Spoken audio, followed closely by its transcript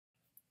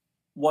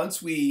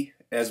once we,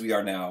 as we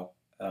are now,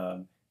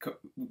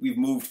 we've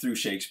moved through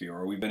Shakespeare,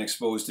 or we've been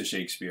exposed to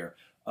Shakespeare.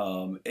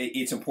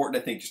 It's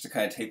important, I think, just to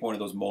kind of take one of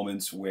those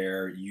moments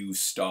where you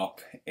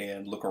stop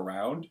and look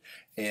around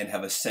and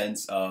have a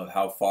sense of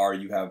how far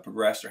you have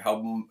progressed, or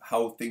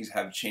how things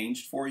have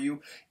changed for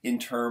you in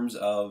terms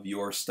of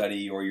your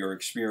study or your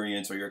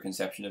experience or your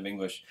conception of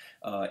English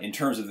in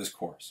terms of this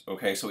course.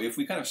 Okay, so if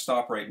we kind of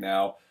stop right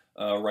now,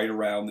 right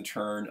around the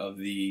turn of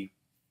the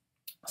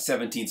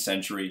 17th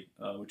century,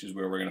 which is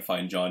where we're going to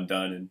find John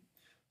Donne, and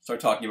start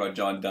talking about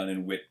John Donne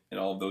and wit and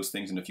all of those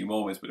things in a few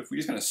moments. But if we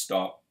just kind of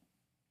stop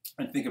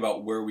and think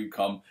about where we've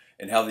come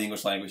and how the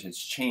English language has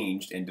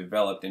changed and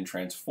developed and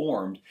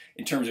transformed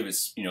in terms of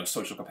its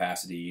social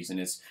capacities and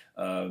its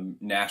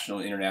national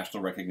and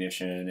international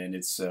recognition and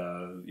its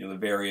the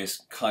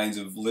various kinds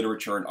of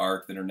literature and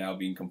art that are now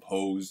being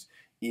composed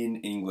in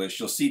English,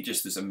 you'll see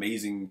just this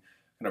amazing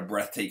kind of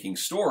breathtaking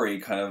story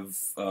kind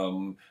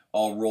of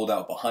all rolled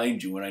out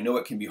behind you. And I know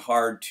it can be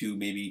hard to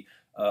maybe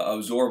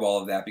absorb all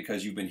of that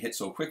because you've been hit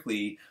so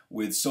quickly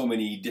with so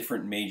many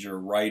different major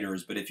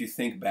writers. But if you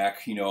think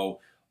back,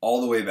 all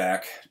the way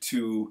back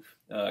to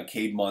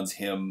Caedmon's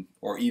hymn,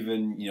 or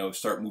even,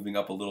 start moving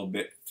up a little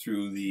bit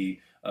through the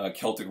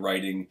Celtic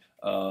writing,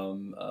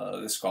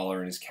 the Scholar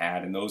and his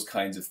Cat, and those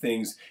kinds of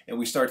things, and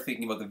we start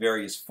thinking about the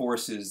various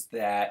forces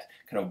that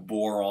kind of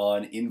bore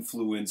on,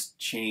 influenced,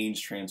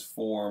 changed,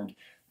 transformed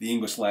the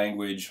English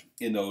language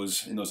in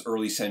those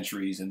early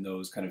centuries, in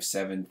those kind of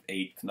 7th,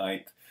 8th,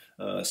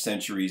 9th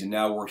centuries. And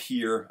now we're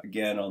here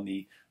again on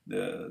the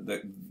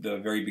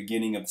very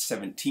beginning of the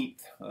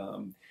 17th,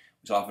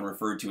 which is often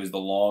referred to as the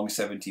long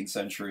 17th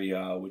century,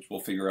 which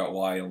we'll figure out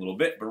why in a little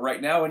bit. But right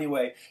now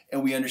anyway,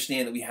 and we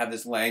understand that we have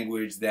this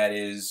language that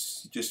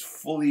is just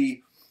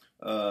fully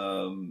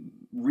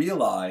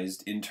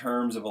realized in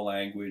terms of a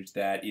language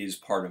that is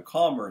part of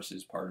commerce,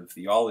 is part of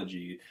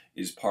theology,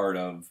 is part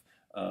of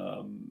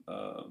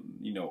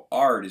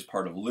art, is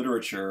part of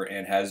literature,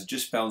 and has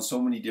just found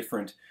so many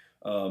different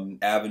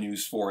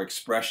avenues for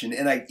expression.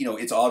 And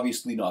it's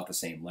obviously not the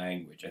same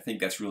language. I think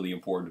that's really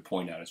important to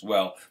point out as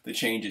well. The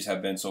changes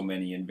have been so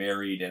many and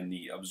varied, and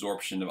the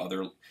absorption of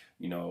other,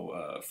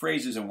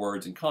 phrases and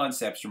words and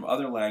concepts from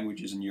other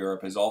languages in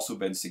Europe has also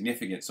been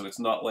significant. So it's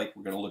not like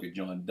we're going to look at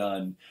John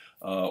Donne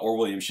or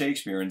William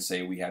Shakespeare and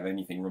say we have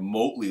anything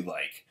remotely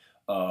like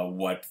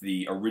what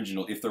the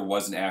original, if there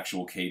was an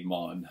actual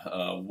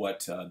Caedmon,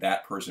 what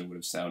that person would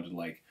have sounded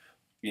like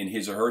in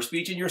his or her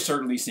speech. And you're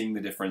certainly seeing the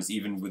difference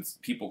even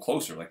with people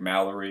closer, like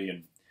Mallory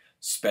and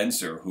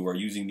Spenser, who are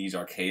using these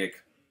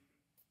archaic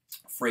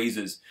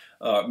phrases.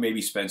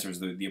 Maybe Spenser's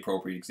the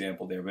appropriate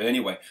example there. But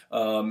anyway,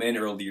 and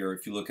earlier,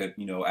 if you look at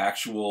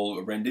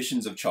actual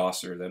renditions of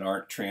Chaucer that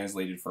aren't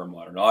translated for a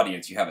modern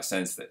audience, you have a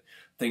sense that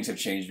things have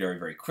changed very,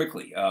 very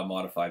quickly,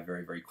 modified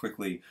very, very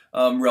quickly,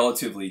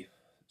 relatively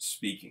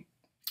speaking.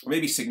 Or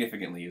maybe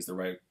significantly is the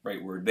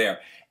right word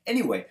there.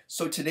 Anyway,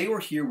 so today we're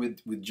here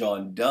with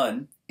John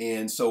Donne,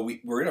 and so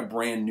we're in a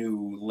brand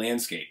new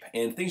landscape,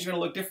 and things are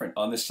going to look different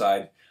on this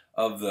side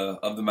of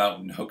the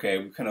mountain. Okay,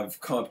 we've kind of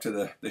come up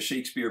to the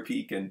Shakespeare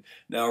Peak, and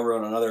now we're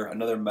on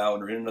another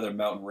mountain, or in another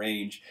mountain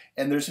range,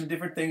 and there's some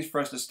different things for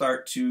us to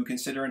start to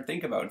consider and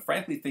think about, and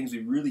frankly, things we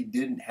really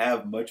didn't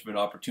have much of an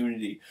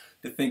opportunity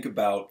to think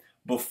about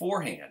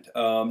beforehand.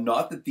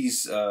 Not that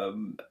these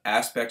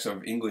aspects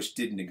of English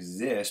didn't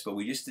exist, but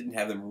we just didn't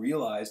have them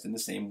realized in the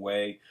same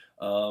way,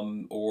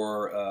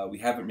 or we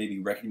haven't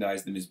maybe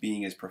recognized them as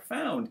being as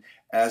profound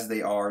as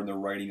they are in the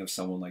writing of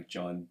someone like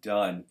John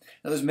Donne.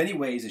 Now, there's many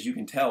ways, as you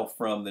can tell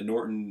from the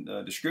Norton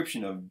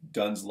description of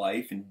Donne's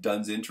life and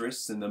Donne's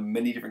interests and the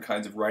many different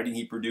kinds of writing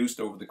he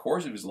produced over the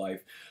course of his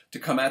life, to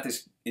come at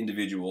this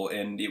individual,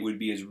 and it would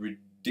be as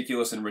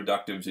ridiculous and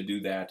reductive to do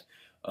that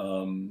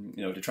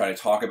to try to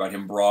talk about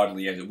him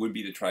broadly as it would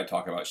be to try to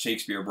talk about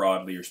Shakespeare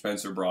broadly, or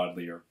Spenser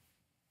broadly, or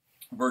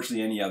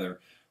virtually any other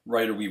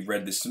writer we've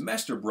read this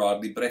semester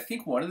broadly. But I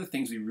think one of the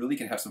things we really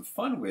can have some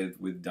fun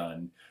with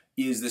Donne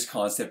is this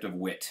concept of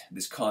wit,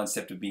 this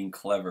concept of being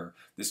clever,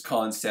 this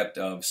concept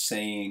of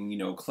saying,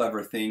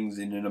 clever things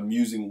in an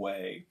amusing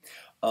way.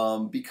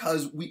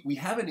 Because we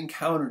haven't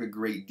encountered a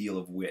great deal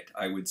of wit,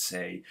 I would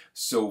say,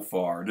 so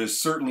far. There's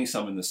certainly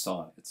some in the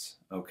sonnets,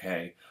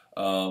 okay?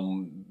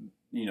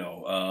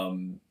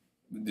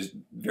 There's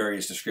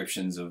various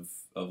descriptions of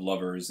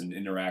lovers and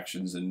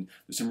interactions, and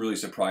there's some really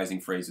surprising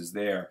phrases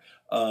there.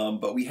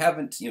 But we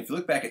haven't, if you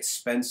look back at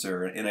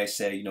Spenser, and I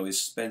say, is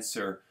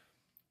Spenser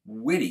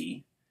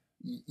witty?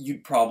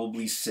 You'd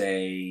probably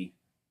say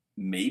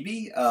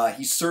maybe.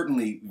 He's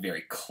certainly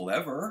very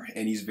clever,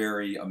 and he's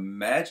very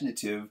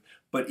imaginative,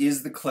 but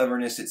is the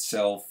cleverness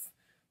itself,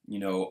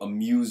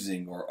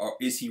 amusing, or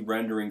is he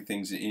rendering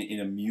things in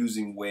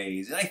amusing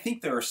ways? And I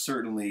think there are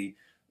certainly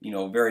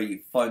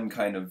very fun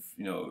kind of,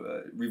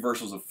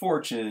 reversals of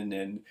fortune,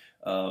 and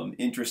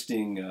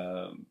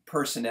interesting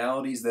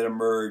personalities that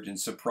emerge, and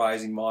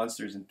surprising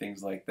monsters and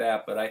things like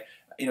that. But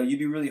you'd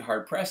be really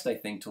hard pressed, I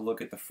think, to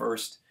look at the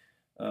first,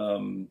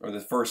 or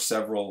the first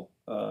several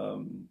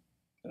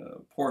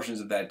portions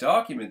of that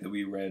document that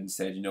we read and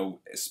said, you know,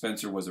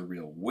 Spencer was a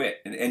real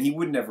wit, and he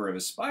would never have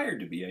aspired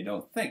to be. I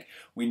don't think.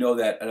 We know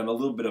that, and I'm a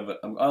little bit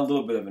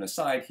of an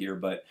aside here,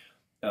 but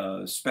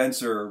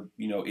Spencer,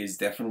 you know, is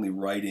definitely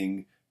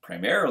writing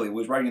primarily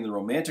was writing in the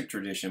Romantic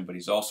tradition, but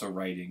he's also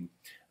writing,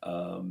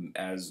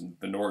 as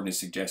the Norton is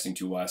suggesting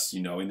to us,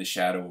 you know, in the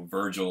shadow of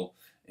Virgil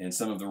and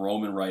some of the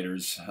Roman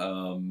writers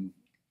who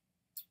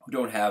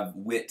don't have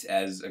wit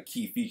as a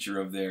key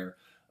feature of their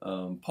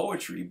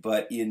poetry.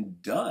 But in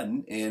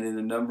Donne and in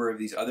a number of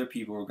these other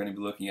people we're going to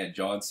be looking at,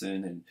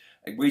 Johnson, and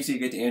I wait till you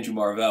get to Andrew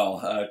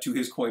Marvell, To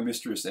His Coy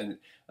Mistress, and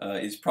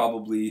is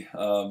probably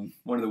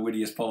one of the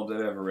wittiest poems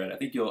I've ever read. I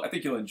think you'll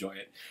enjoy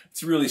it.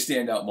 It's a really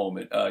standout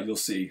moment. You'll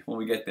see when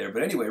we get there.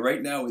 But anyway,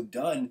 right now with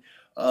Donne,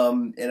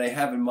 and I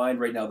have in mind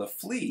right now The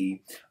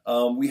Flea,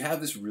 we have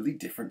this really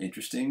different,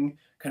 interesting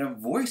kind of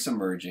voice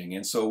emerging.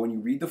 And so when you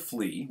read The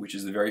Flea, which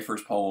is the very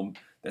first poem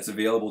that's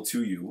available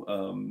to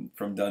you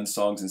from Donne's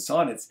Songs and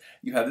Sonnets,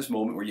 you have this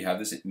moment where you have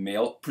this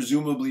male,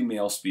 presumably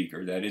male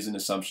speaker. That is an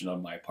assumption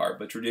on my part,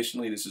 but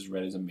traditionally this is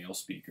read as a male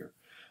speaker,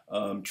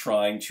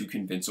 trying to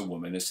convince a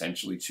woman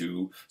essentially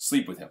to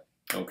sleep with him.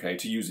 Okay,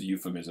 to use a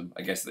euphemism,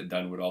 I guess that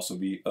Donne would also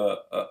be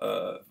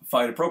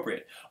fine,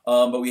 appropriate.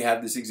 But we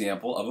have this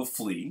example of a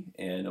flea,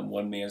 and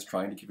one man's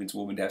trying to convince a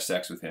woman to have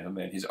sex with him,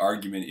 and his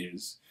argument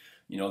is,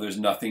 you know, there's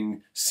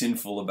nothing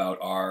sinful about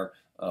our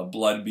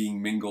blood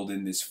being mingled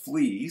in this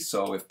flea,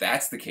 so if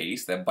that's the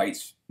case, that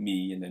bites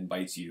me and then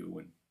bites you,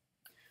 and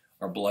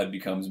our blood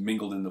becomes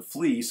mingled in the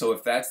flea, so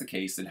if that's the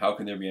case, then how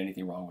can there be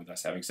anything wrong with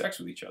us having sex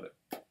with each other?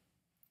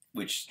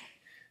 Which,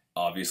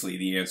 obviously,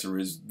 the answer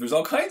is there's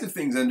all kinds of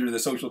things under the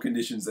social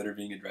conditions that are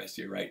being addressed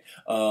here, right?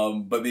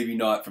 But maybe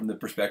not from the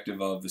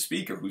perspective of the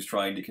speaker who's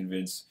trying to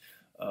convince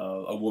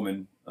a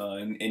woman.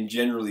 And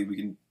generally, we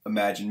can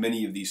imagine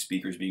many of these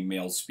speakers being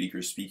male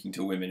speakers speaking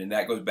to women. And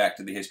that goes back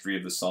to the history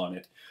of the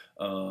sonnet,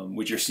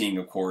 which you're seeing,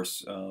 of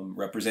course,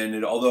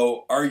 represented,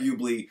 although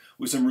arguably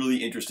with some really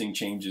interesting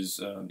changes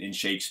in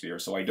Shakespeare.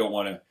 So I don't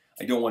want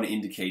to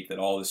indicate that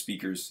all the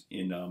speakers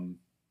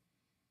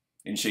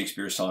in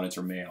Shakespeare's sonnets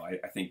are male.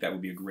 I think that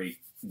would be a great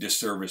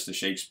disservice to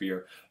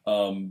Shakespeare.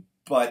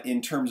 But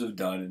in terms of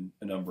Donne and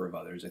a number of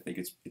others, I think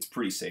it's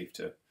pretty safe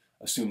to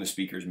assume the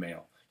speaker's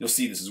male. You'll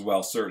see this as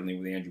well, certainly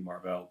with Andrew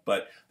Marvell.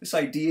 But this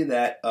idea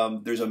that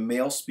there's a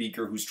male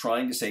speaker who's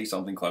trying to say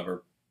something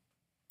clever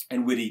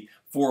and witty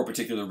for a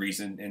particular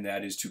reason, and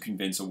that is to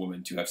convince a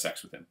woman to have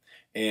sex with him.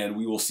 And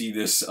we will see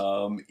this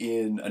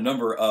in a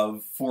number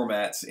of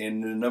formats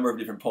and in a number of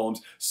different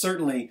poems.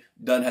 Certainly,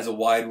 Donne has a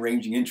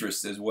wide-ranging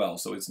interest as well,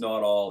 so it's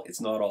not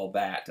all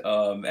that,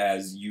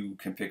 as you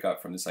can pick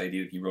up from this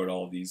idea that he wrote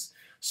all of these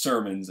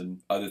sermons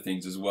and other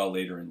things as well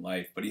later in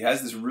life. But he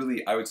has this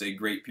really, I would say,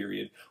 great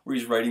period where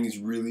he's writing these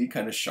really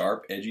kind of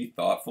sharp, edgy,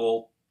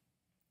 thoughtful,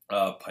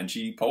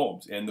 punchy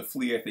poems, and The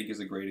Flea, I think, is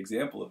a great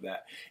example of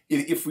that.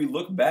 If we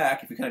look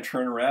back, if we kind of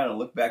turn around and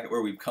look back at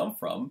where we've come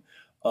from,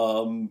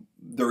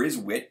 there is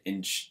wit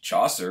in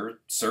Chaucer,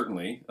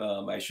 certainly.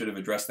 I should have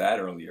addressed that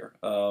earlier.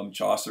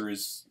 Chaucer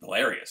is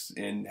hilarious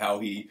in how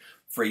he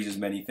phrases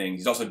many things.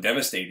 He's also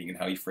devastating in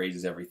how he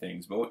phrases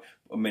everything, but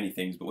many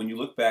things. But when you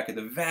look back at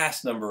the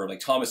vast number of,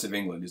 like, Thomas of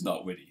England is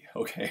not witty.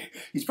 Okay,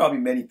 he's probably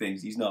many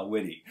things. He's not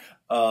witty.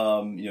 You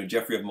know,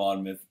 Geoffrey of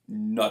Monmouth,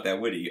 not that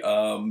witty.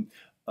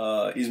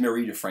 Is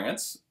Marie de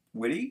France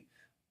witty?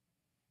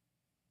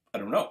 I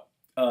don't know.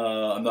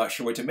 I'm not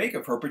sure what to make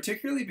of her,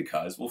 particularly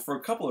because, well, for a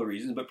couple of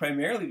reasons, but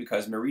primarily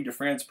because Marie de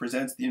France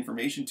presents the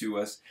information to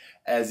us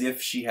as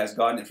if she has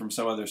gotten it from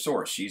some other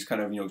source. She's kind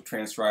of, you know,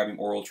 transcribing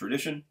oral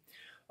tradition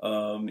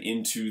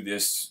into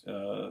this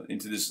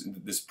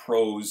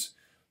prose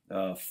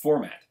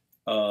format.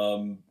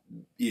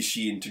 Is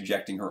she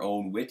interjecting her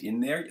own wit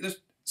in there?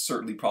 There's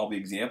certainly probably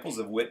examples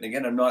of wit, and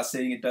again, I'm not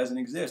saying it doesn't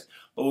exist,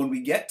 but when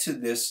we get to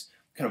this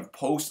kind of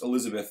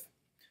post-Elizabeth,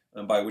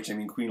 by which I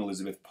mean Queen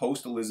Elizabeth,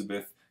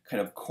 post-Elizabeth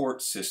kind of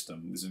court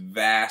system, this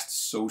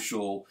vast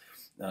social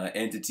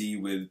entity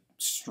with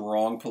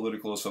strong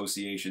political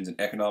associations and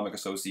economic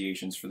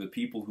associations for the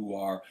people who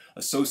are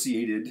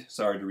associated,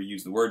 sorry to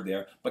reuse the word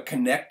there, but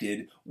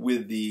connected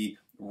with the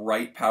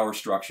right power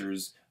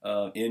structures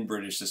in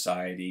British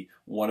society.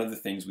 One of the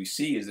things we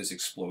see is this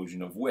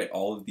explosion of wit.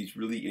 All of these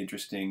really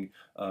interesting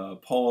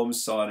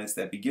poems, sonnets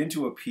that begin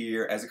to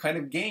appear as a kind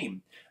of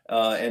game.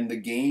 And the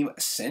game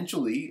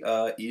essentially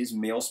is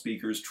male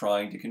speakers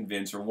trying to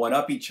convince or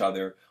one-up each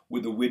other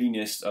with the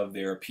wittiness of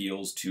their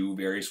appeals to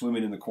various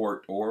women in the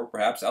court, or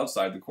perhaps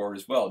outside the court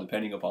as well,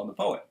 depending upon the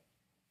poet.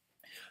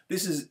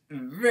 This is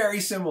very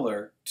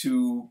similar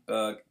to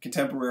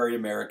contemporary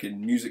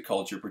American music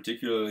culture,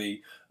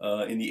 particularly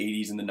in the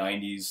 80s and the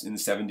 90s, in the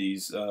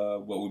 70s,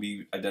 what would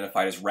be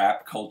identified as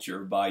rap culture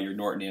by your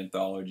Norton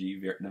anthology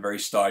in a very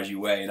stodgy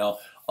way. And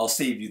I'll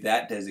save you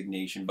that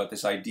designation, but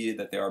this idea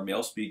that there are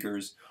male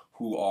speakers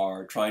who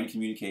are trying to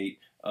communicate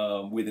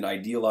with an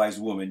idealized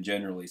woman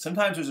generally.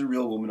 Sometimes there's a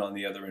real woman on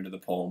the other end of the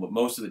poem, but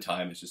most of the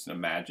time it's just an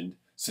imagined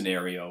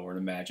scenario or an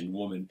imagined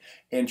woman,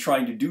 and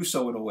trying to do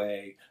so in a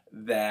way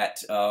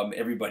that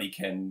everybody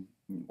can,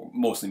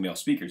 mostly male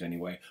speakers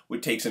anyway,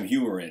 would take some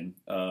humor in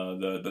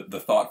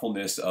the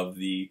thoughtfulness of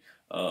the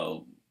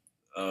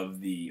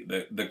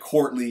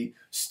courtly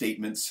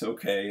statements.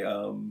 Okay,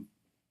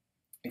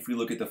 if we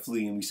look at the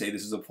Flea and we say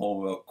this is a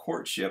poem about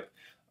courtship,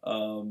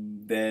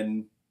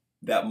 then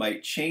that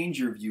might change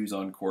your views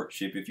on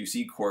courtship if you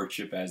see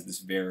courtship as this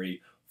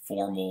very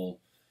formal,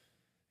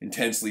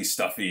 intensely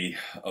stuffy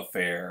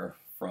affair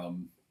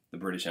from the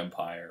British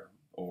Empire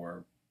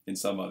or in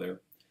some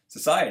other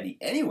society.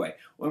 Anyway,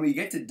 when we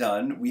get to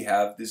Donne, we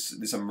have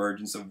this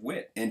emergence of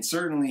wit, and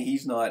certainly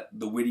he's not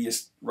the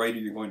wittiest writer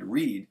you're going to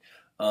read,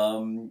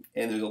 and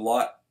there's a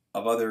lot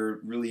of other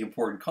really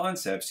important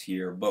concepts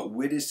here, but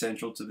wit is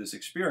central to this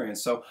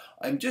experience. So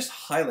I'm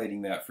just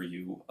highlighting that for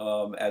you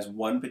as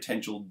one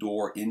potential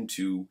door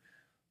into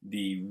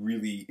the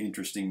really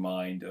interesting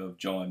mind of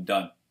John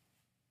Donne.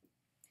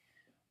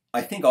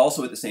 I think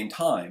also at the same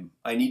time,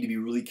 I need to be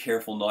really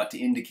careful not to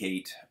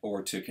indicate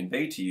or to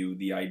convey to you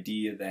the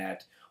idea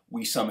that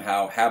we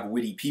somehow have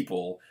witty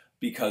people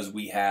because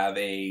we have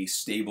a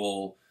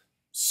stable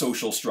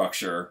social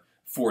structure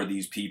for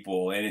these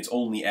people, and it's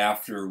only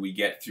after we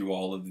get through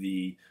all of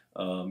the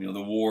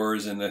the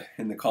wars and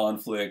the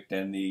conflict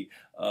and the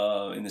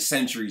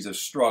centuries of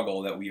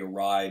struggle that we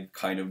arrive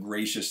kind of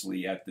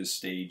graciously at this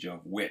stage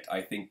of wit.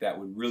 I think that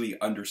would really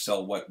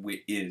undersell what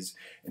wit is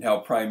and how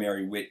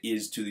primary wit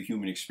is to the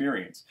human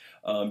experience.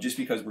 Just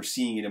because we're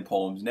seeing it in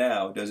poems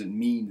now doesn't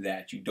mean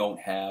that you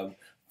don't have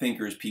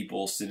thinkers,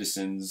 people,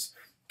 citizens,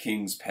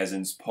 kings,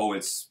 peasants,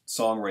 poets,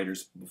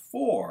 songwriters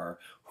before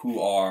who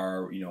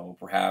are,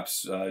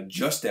 perhaps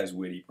just as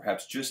witty,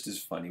 perhaps just as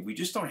funny. We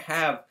just don't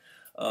have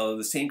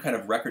the same kind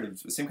of record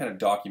of, the same kind of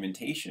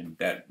documentation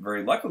that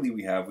very luckily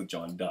we have with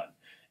John Donne.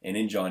 And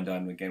in John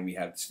Donne, again, we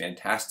have this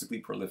fantastically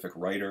prolific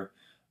writer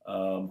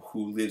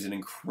who lives an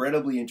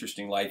incredibly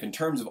interesting life in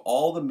terms of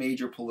all the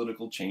major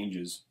political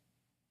changes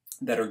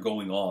that are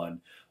going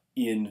on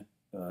in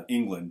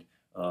England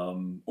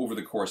over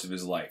the course of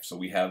his life. So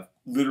we have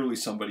literally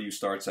somebody who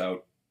starts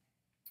out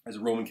as a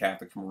Roman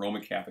Catholic from a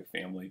Roman Catholic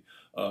family,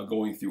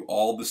 going through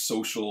all the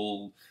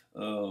social,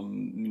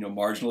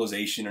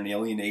 marginalization and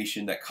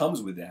alienation that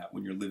comes with that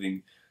when you're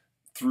living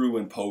through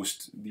and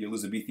post the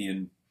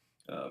Elizabethan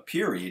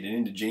period and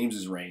into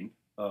James's reign,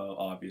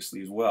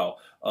 obviously as well,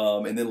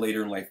 and then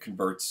later in life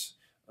converts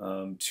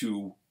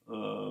to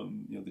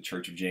the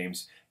Church of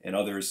James and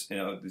others,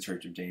 the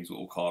Church of James, what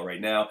we'll call it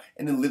right now,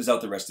 and then lives out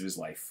the rest of his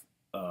life,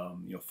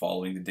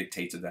 following the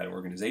dictates of that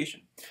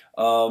organization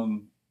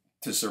to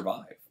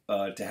survive.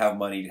 To have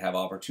money, to have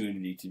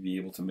opportunity, to be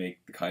able to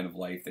make the kind of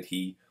life that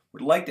he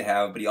would like to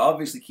have, but he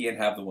obviously can't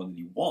have the one that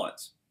he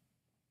wants.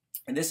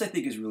 And this, I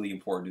think, is really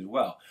important as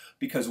well,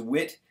 because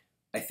wit,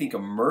 I think,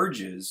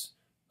 emerges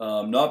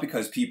not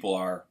because people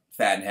are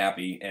fat and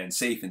happy and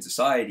safe in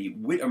society.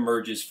 Wit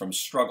emerges from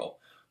struggle.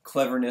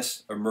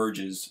 Cleverness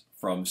emerges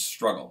from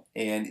struggle.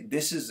 And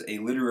this is a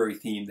literary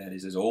theme that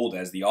is as old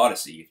as the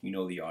Odyssey, if you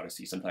know the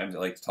Odyssey. Sometimes I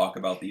like to talk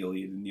about the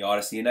Iliad and the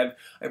Odyssey, and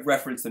I've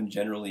referenced them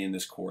generally in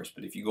this course,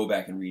 but if you go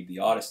back and read the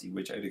Odyssey,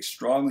 which I'd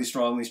strongly,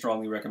 strongly,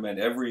 strongly recommend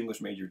every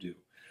English major do,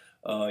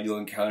 you'll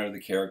encounter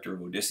the character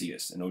of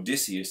Odysseus. And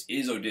Odysseus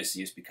is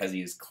Odysseus because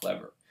he is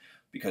clever,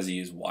 because he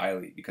is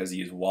wily, because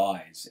he is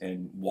wise.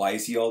 And why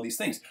is he all these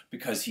things?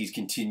 Because he's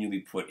continually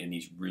put in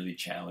these really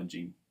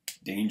challenging,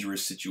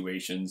 dangerous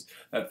situations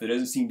that there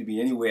doesn't seem to be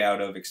any way out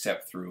of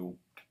except through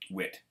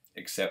wit,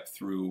 except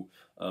through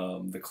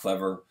the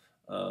clever,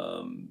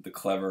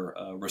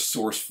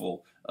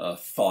 resourceful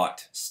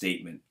thought,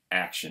 statement,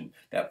 action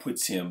that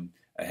puts him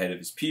ahead of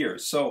his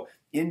peers. So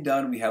in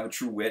Donne, we have a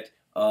true wit.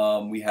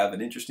 We have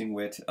an interesting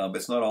wit, but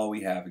it's not all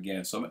we have,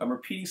 again. So I'm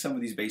repeating some of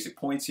these basic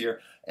points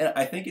here, and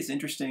I think it's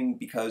interesting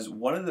because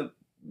one of the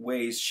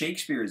ways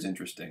Shakespeare is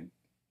interesting,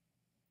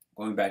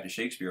 going back to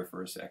Shakespeare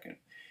for a second,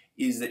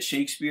 is that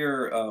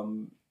Shakespeare,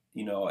 and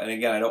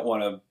again, I don't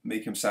want to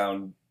make him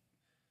sound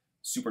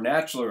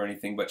supernatural or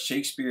anything, but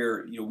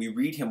Shakespeare, we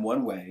read him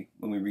one way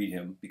when we read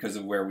him because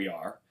of where we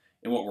are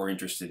and what we're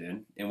interested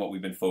in and what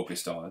we've been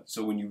focused on.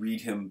 So when you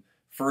read him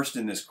first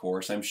in this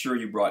course, I'm sure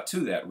you brought to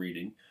that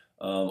reading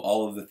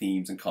all of the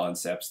themes and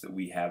concepts that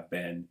we have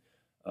been,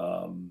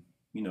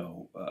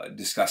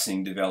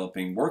 discussing,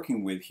 developing,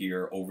 working with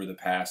here over the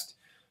past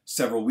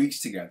several weeks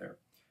together.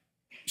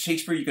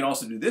 Shakespeare you can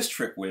also do this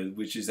trick with,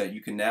 which is that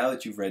you can, now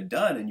that you've read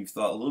Donne and you've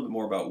thought a little bit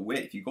more about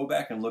wit, if you go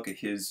back and look at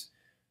his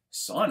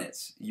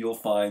sonnets, you'll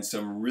find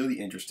some really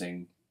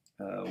interesting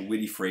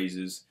witty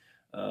phrases,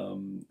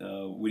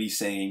 witty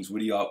sayings,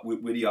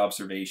 witty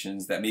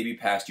observations that maybe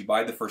passed you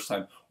by the first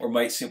time or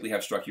might simply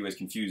have struck you as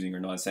confusing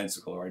or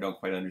nonsensical, or I don't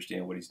quite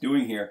understand what he's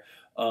doing here.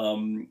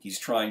 He's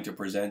trying to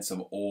present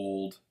some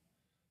old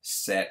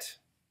set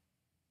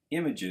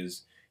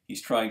images.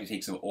 He's trying to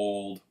take some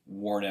old,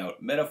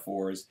 worn-out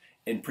metaphors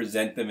and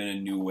present them in a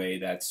new way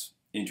that's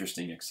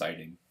interesting,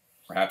 exciting,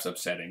 perhaps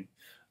upsetting,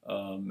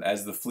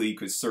 as the Flea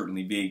could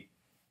certainly be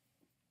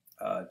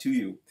to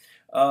you.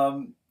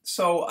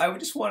 So I would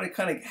just want to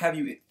kind of have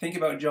you think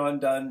about John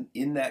Donne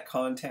in that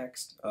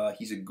context.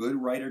 He's a good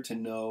writer to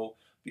know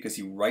because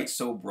he writes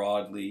so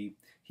broadly.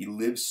 He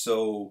lives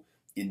so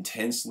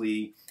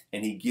intensely,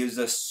 and he gives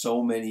us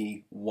so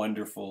many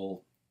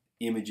wonderful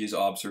images,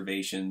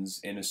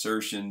 observations, and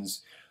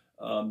assertions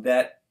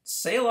that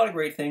say a lot of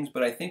great things,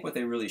 but I think what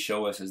they really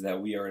show us is that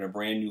we are in a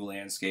brand new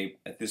landscape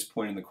at this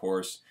point in the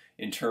course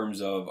in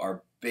terms of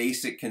our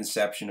basic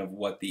conception of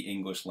what the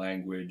English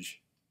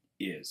language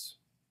is.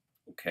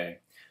 Okay,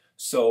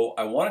 so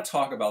I want to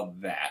talk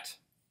about that,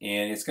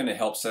 and it's going to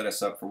help set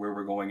us up for where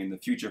we're going in the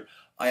future.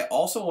 I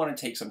also want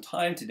to take some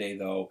time today,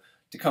 though,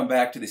 to come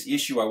back to this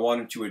issue I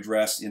wanted to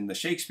address in the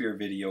Shakespeare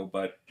video,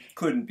 but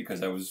couldn't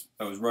because I was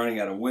running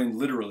out of wind,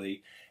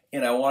 literally,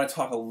 and I want to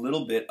talk a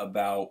little bit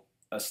about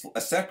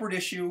a separate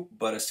issue,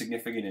 but a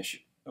significant issue,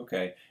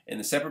 okay? And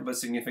the separate but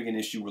significant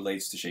issue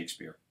relates to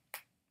Shakespeare.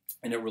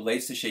 And it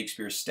relates to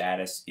Shakespeare's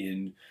status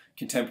in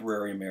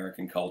contemporary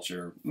American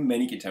culture,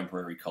 many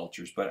contemporary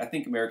cultures, but I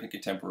think American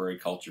contemporary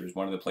culture is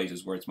one of the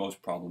places where it's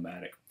most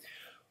problematic.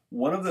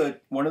 One of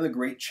the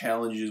great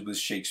challenges with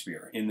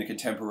Shakespeare in the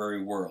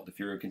contemporary world, if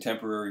you're a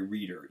contemporary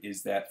reader,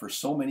 is that for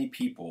so many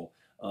people,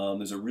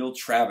 there's a real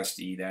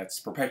travesty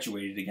that's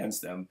perpetuated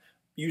against them,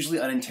 usually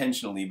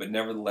unintentionally, but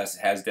nevertheless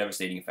it has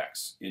devastating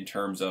effects in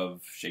terms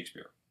of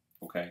Shakespeare.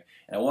 Okay,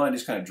 and I want to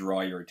just kind of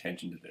draw your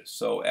attention to this.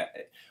 So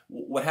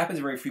what happens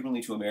very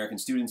frequently to American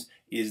students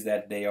is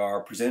that they are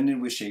presented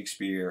with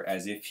Shakespeare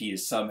as if he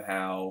is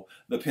somehow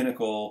the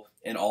pinnacle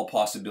and all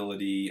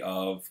possibility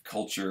of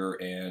culture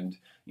and,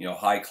 you know,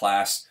 high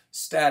class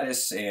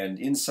status and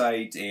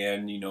insight,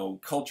 and, you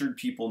know, cultured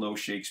people know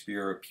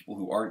Shakespeare, people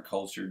who aren't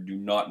cultured do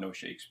not know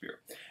Shakespeare.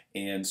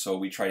 And so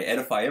we try to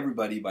edify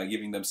everybody by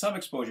giving them some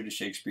exposure to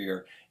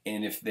Shakespeare,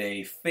 and if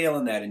they fail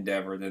in that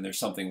endeavor, then there's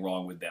something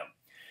wrong with them.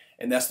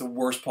 And that's the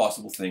worst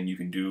possible thing you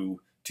can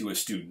do to a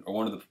student, or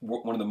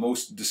one of the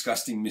most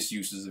disgusting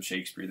misuses of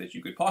Shakespeare that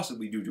you could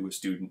possibly do to a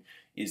student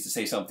is to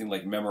say something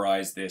like,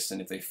 memorize this,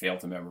 and if they fail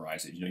to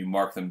memorize it, you know, you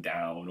mark them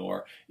down.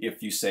 Or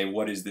if you say,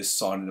 what is this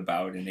sonnet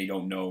about, and they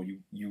don't know,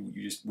 you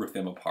just rip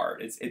them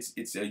apart.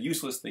 It's a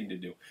useless thing to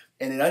do,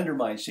 and it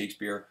undermines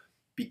Shakespeare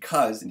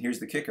because, and here's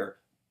the kicker,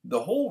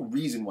 the whole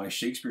reason why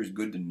Shakespeare is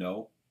good to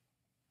know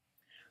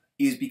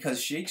is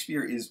because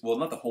Shakespeare is, well,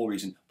 not the whole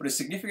reason, but a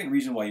significant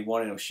reason why you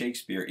want to know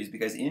Shakespeare is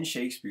because in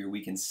Shakespeare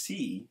we can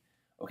see,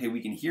 okay,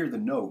 we can hear the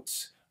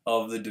notes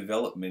of the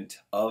development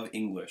of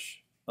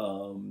English.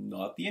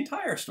 Not the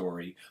entire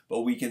story,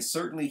 but we can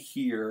certainly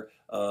hear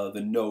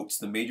the notes,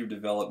 the major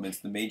developments,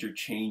 the major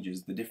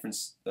changes, the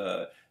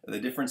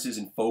differences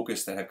in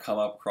focus that have come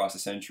up across the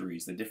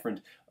centuries, the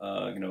different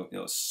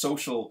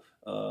social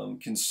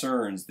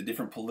concerns, the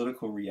different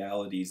political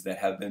realities that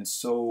have been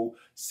so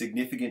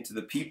significant to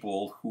the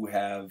people who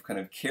have kind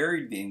of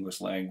carried the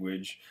English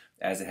language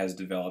as it has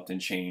developed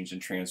and changed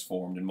and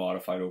transformed and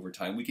modified over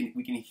time. We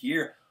can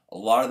hear a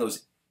lot of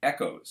those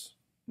echoes.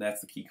 And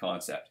that's the key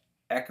concept.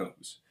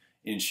 Echoes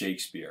in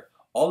Shakespeare.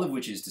 All of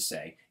which is to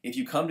say, if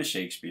you come to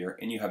Shakespeare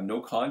and you have no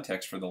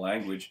context for the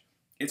language,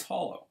 it's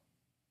hollow.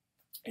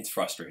 It's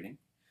frustrating.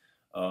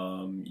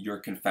 You're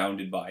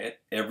confounded by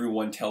it.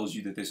 Everyone tells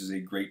you that this is a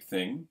great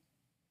thing,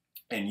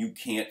 and you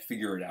can't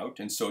figure it out,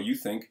 and so you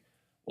think,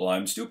 well,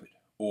 I'm stupid,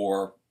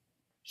 or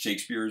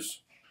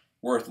Shakespeare's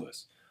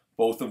worthless,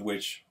 both of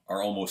which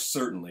are almost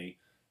certainly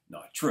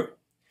not true.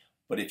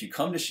 But if you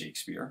come to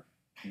Shakespeare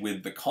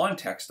with the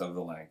context of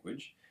the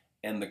language,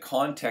 and the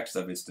context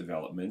of its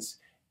developments,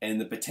 and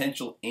the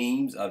potential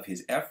aims of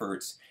his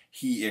efforts,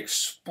 he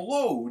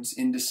explodes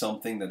into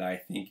something that I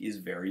think is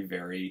very,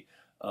 very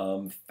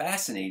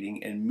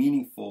fascinating and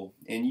meaningful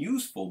and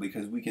useful,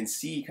 because we can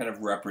see kind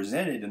of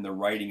represented in the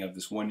writing of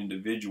this one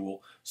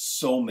individual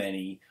so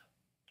many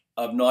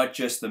of not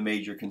just the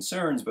major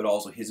concerns, but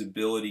also his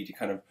ability to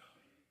kind of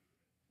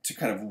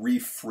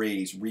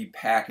rephrase,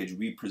 repackage,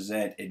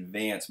 represent,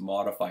 advance,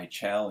 modify,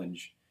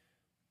 challenge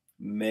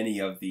many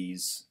of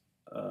these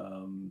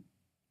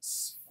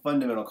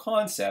fundamental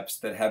concepts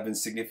that have been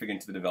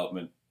significant to the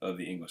development of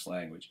the English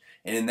language.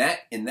 And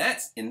in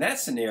that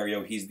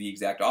scenario, he's the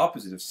exact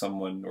opposite of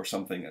someone or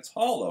something that's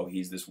hollow.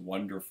 He's this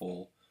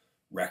wonderful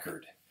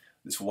record,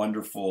 this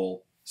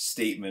wonderful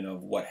statement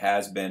of what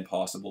has been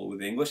possible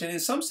with English, and in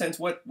some sense,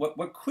 what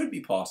could be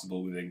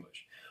possible with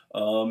English.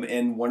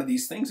 And one of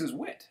these things is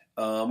wit,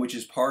 which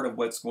is part of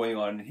what's going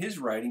on in his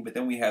writing. But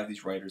then we have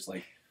these writers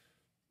like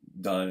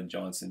Donne and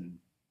Johnson and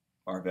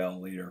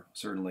Marvell later,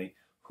 certainly,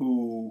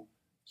 who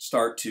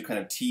start to kind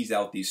of tease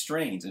out these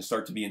strains and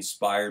start to be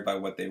inspired by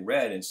what they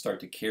read and start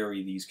to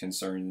carry these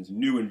concerns in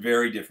new and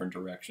very different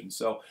directions.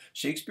 So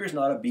Shakespeare's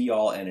not a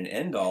be-all and an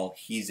end-all.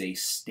 He's a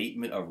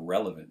statement of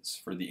relevance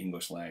for the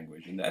English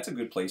language, and that's a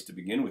good place to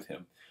begin with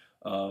him.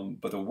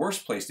 But the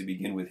worst place to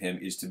begin with him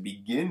is to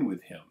begin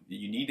with him.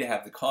 You need to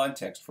have the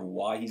context for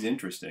why he's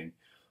interesting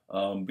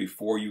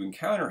before you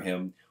encounter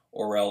him,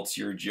 or else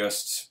you're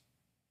just,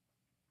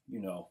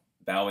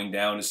 bowing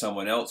down to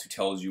someone else who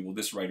tells you, well,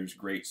 this writer's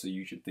great, so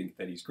you should think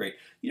that he's great.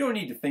 You don't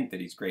need to think that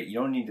he's great. You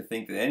don't need to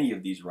think that any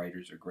of these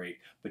writers are great,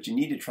 but you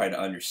need to try to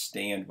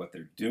understand what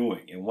they're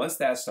doing. And once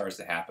that starts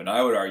to happen,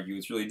 I would argue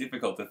it's really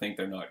difficult to think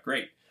they're not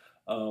great.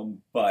 You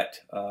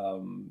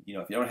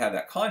know, if you don't have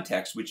that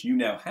context, which you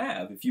now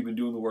have, if you've been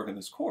doing the work in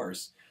this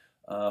course,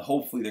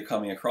 hopefully they're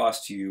coming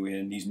across to you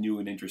in these new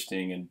and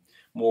interesting and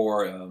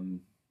more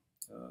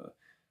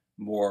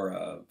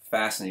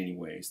fascinating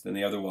ways than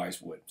they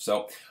otherwise would.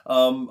 So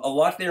a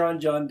lot there on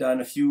John Donne,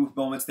 a few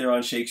moments there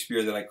on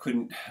Shakespeare that I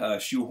couldn't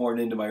shoehorn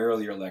into my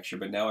earlier lecture,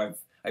 but now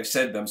I've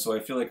said them, so I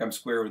feel like I'm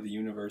square with the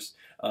universe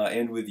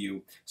and with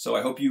you. So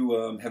I hope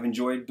you have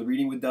enjoyed the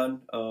reading with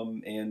Donne,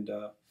 and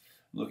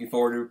looking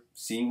forward to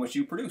seeing what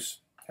you produce.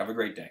 Have a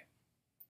great day.